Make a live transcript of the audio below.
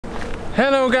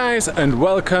Hello guys, and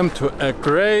welcome to a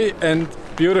grey and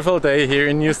beautiful day here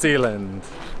in New Zealand.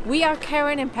 We are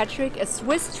Karen and Patrick, a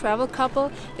Swiss travel couple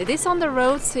that is on the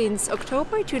road since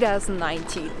October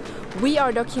 2019. We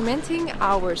are documenting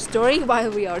our story while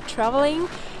we are traveling,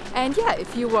 and yeah,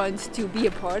 if you want to be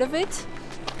a part of it,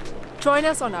 join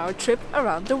us on our trip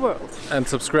around the world. And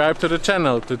subscribe to the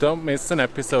channel to don't miss an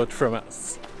episode from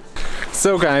us.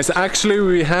 So guys, actually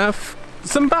we have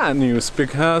some bad news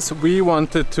because we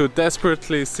wanted to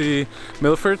desperately see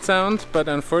Milford Sound, but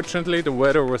unfortunately the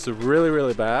weather was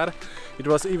really bad. It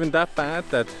was even that bad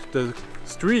that the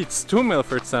streets to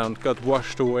Milford Sound got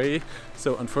washed away,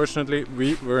 so unfortunately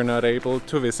we were not able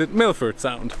to visit Milford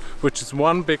Sound, which is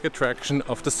one big attraction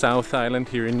of the South Island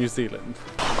here in New Zealand.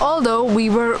 Although we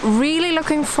were really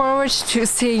looking forward to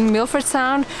seeing Milford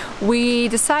Sound, we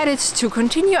decided to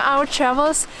continue our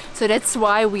travels, so that's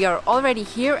why we are already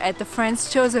here at the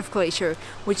Franz Josef Glacier,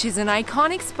 which is an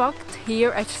iconic spot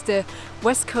here at the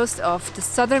west coast of the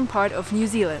southern part of New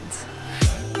Zealand.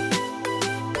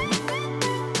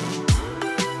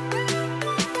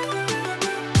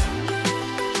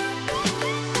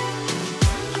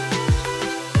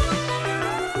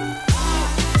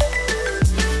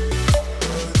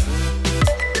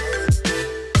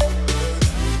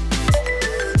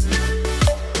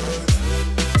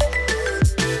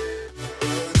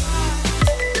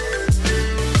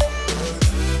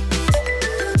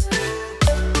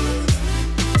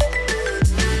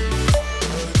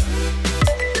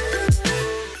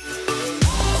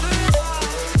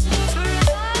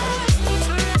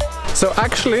 So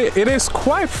actually it is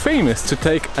quite famous to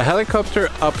take a helicopter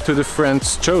up to the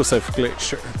Franz Josef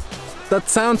Glacier. That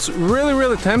sounds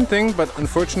really tempting, but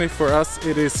unfortunately for us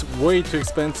it is way too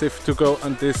expensive to go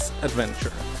on this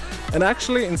adventure. And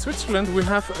actually in Switzerland we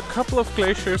have a couple of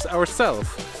glaciers ourselves,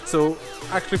 so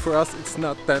actually for us it's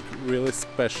not that really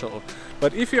special.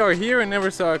 But if you are here and never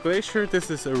saw a glacier,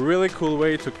 this is a really cool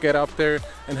way to get up there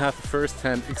and have a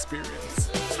first-hand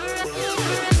experience.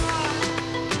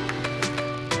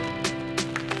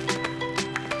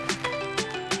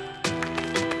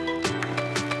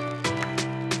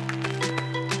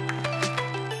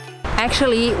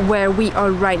 Actually, where we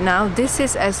are right now, this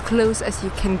is as close as you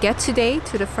can get today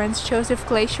to the Franz Josef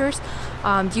Glaciers.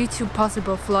 Due to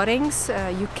possible floodings,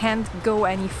 you can't go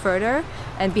any further,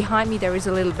 and behind me there is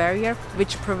a little barrier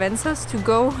which prevents us to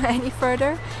go any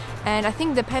further. And I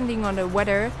think depending on the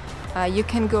weather, you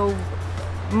can go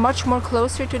much more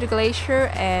closer to the glacier,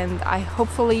 and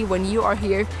hopefully when you are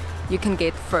here you can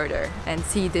get further and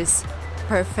see this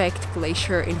perfect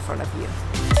glacier in front of you.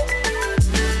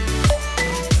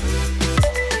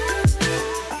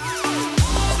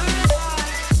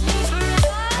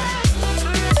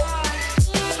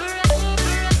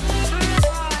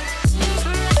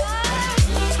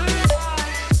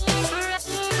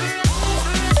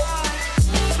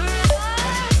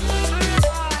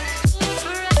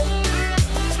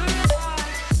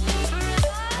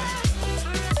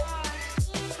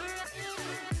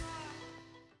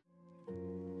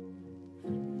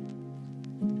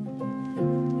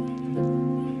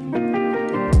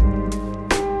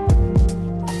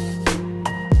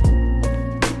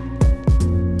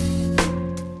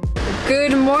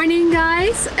 Good morning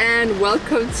guys, and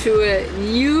welcome to a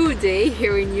new day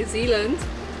here in New Zealand.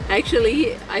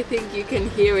 Actually, I think you can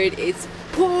hear it, it's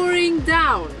pouring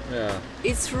down. Yeah.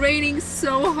 It's raining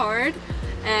so hard,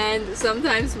 and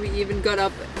sometimes we even got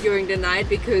up during the night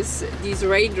because these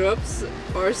raindrops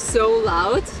are so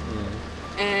loud.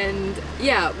 And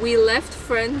yeah, we left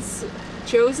Franz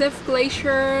Josef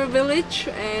Glacier village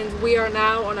and we are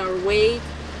now on our way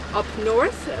up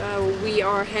north. We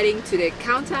are heading to the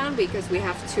countdown because we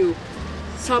have to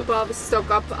stock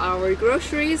up our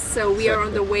groceries. So we are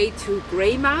on the way to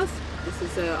Greymouth. This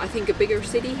is I think a bigger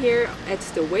city here at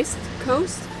the west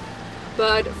coast.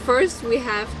 But first we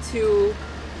have to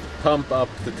pump up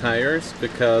the tires,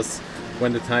 because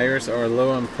when the tires are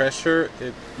low on pressure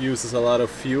it uses a lot of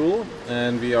fuel,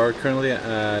 and we are currently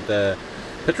at a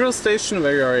petrol station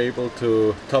where you are able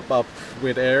to top up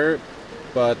with air.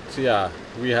 But yeah,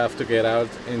 we have to get out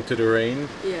into the rain.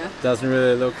 Yeah. Doesn't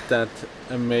really look that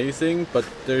amazing, but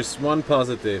there's one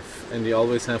positive, and you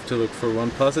always have to look for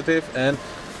one positive, and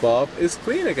Bob is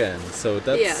clean again. So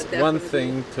that's one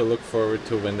thing to look forward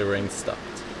to when the rain stopped.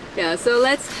 Yeah, so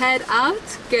let's head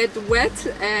out, get wet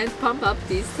and pump up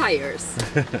these tires.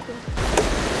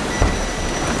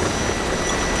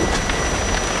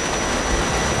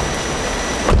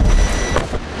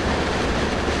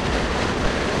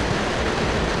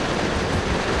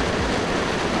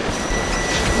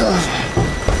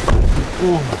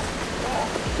 Oh.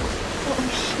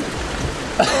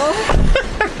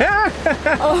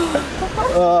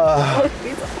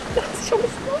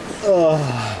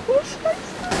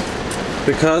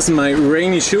 Because my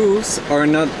rainy shoes are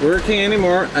not working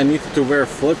anymore, I need to wear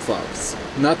flip-flops.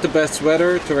 Not the best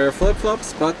weather to wear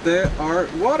flip-flops, but they are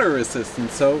water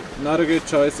resistant, so not a good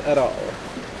choice at all.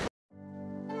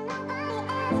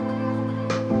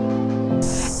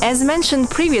 As mentioned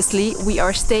previously, we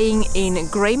are staying in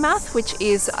Greymouth, which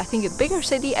is, I think, a bigger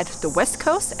city at the west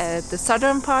coast, at the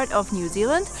southern part of New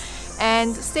Zealand.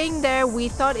 And staying there, we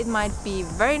thought it might be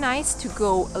very nice to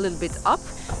go a little bit up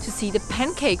to see the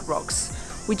pancake rocks,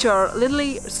 which are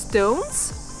literally stones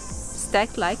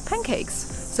stacked like pancakes.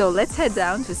 So let's head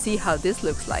down to see how this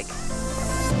looks like.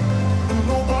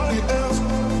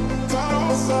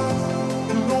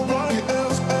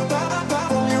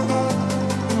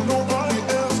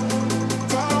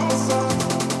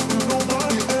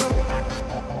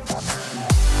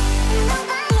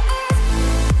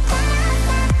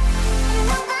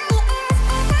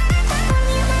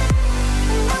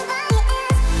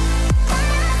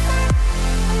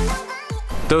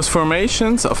 Those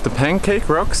formations of the pancake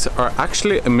rocks are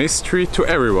actually a mystery to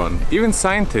everyone. Even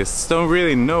scientists don't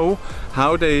really know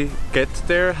how they get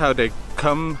there, how they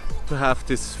come to have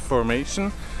this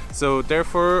formation. So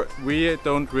therefore we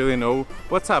don't really know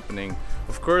what's happening.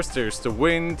 Of course there's the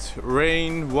wind,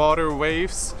 rain, water,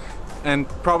 waves, and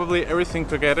probably everything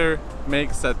together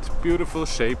makes that beautiful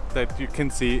shape that you can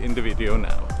see in the video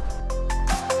now.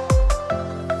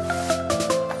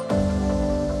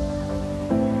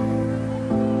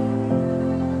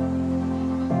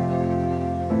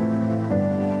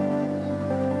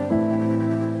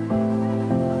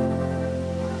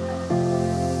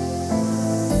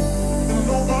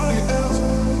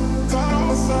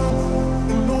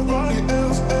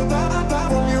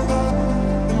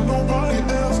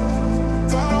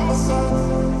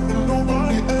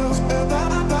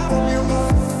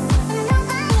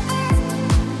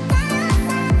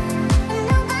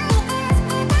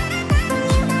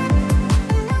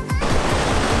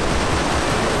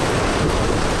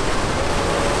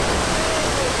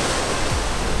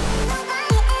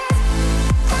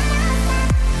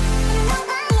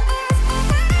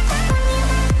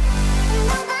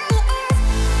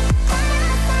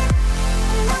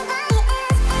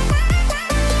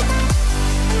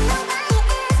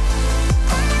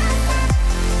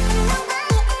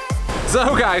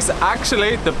 So guys,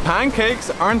 actually the pancakes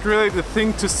aren't really the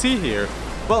thing to see here.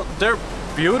 Well, they're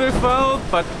beautiful,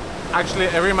 but actually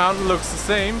every mountain looks the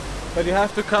same. But you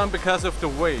have to come because of the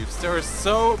waves. There are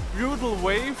so beautiful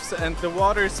waves and the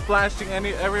water is splashing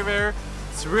everywhere.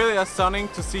 It's really stunning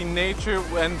to see nature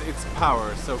and its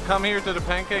power. So come here to the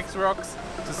Pancakes Rocks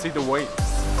to see the waves.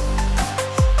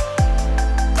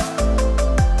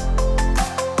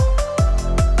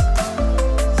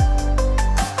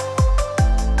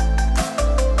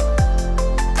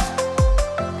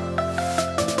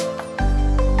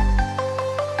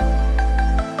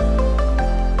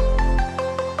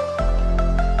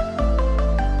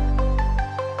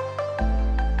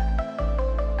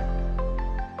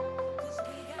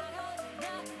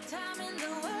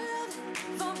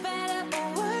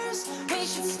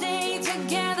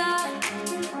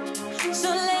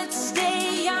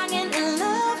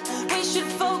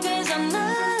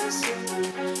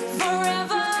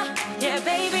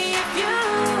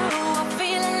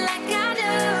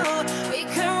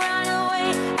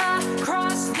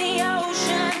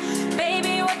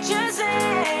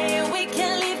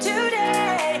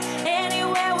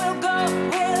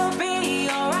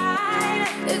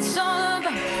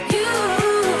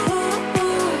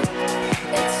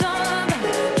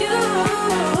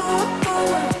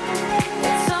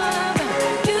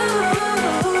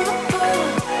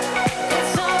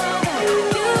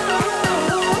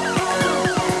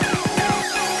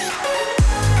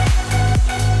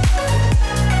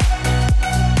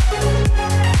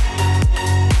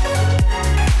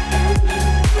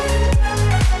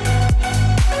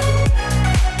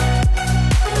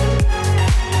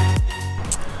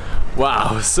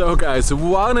 Wow, so guys,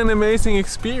 what an amazing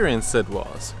experience that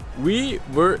was. We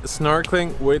were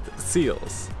snorkeling with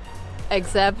seals.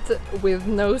 Except with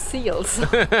no seals.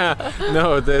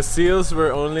 No, the seals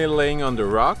were only laying on the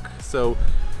rock, so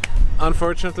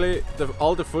unfortunately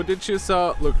all the footage you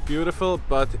saw looked beautiful,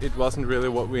 but it wasn't really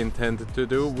what we intended to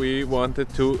do. We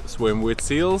wanted to swim with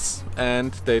seals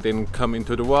and they didn't come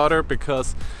into the water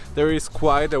because there is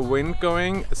quite a wind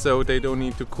going, so they don't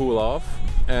need to cool off,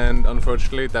 and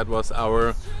unfortunately that was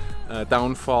our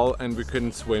downfall and we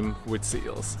couldn't swim with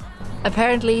seals.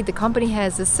 Apparently the company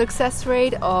has a success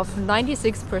rate of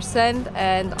 96%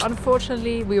 and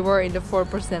unfortunately we were in the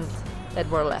 4% that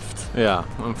were left. Yeah,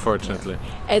 unfortunately.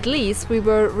 At least we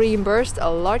were reimbursed a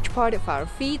large part of our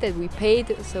fee that we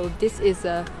paid, so this is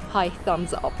a high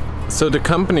thumbs up. So the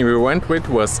company we went with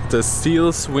was the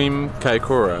Seal Swim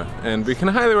Kaikoura, and we can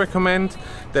highly recommend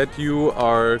that you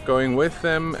are going with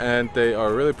them, and they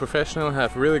are really professional,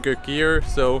 have really good gear,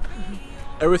 so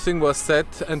everything was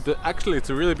set, and actually it's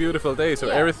a really beautiful day, so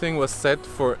everything was set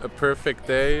for a perfect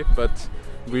day, but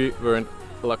we weren't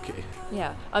lucky.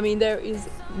 Yeah, I mean there is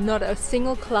not a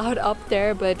single cloud up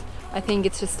there, but I think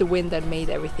it's just the wind that made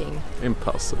everything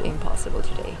impossible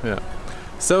today. Yeah.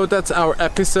 So that's our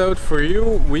episode for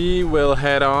you. We will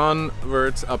head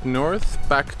onwards up north,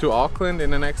 back to Auckland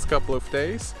in the next couple of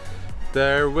days.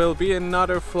 There will be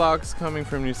another vlogs coming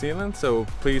from New Zealand, so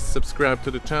please subscribe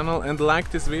to the channel and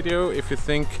like this video if you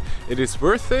think it is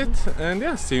worth it. And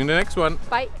yeah, see you in the next one.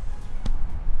 Bye.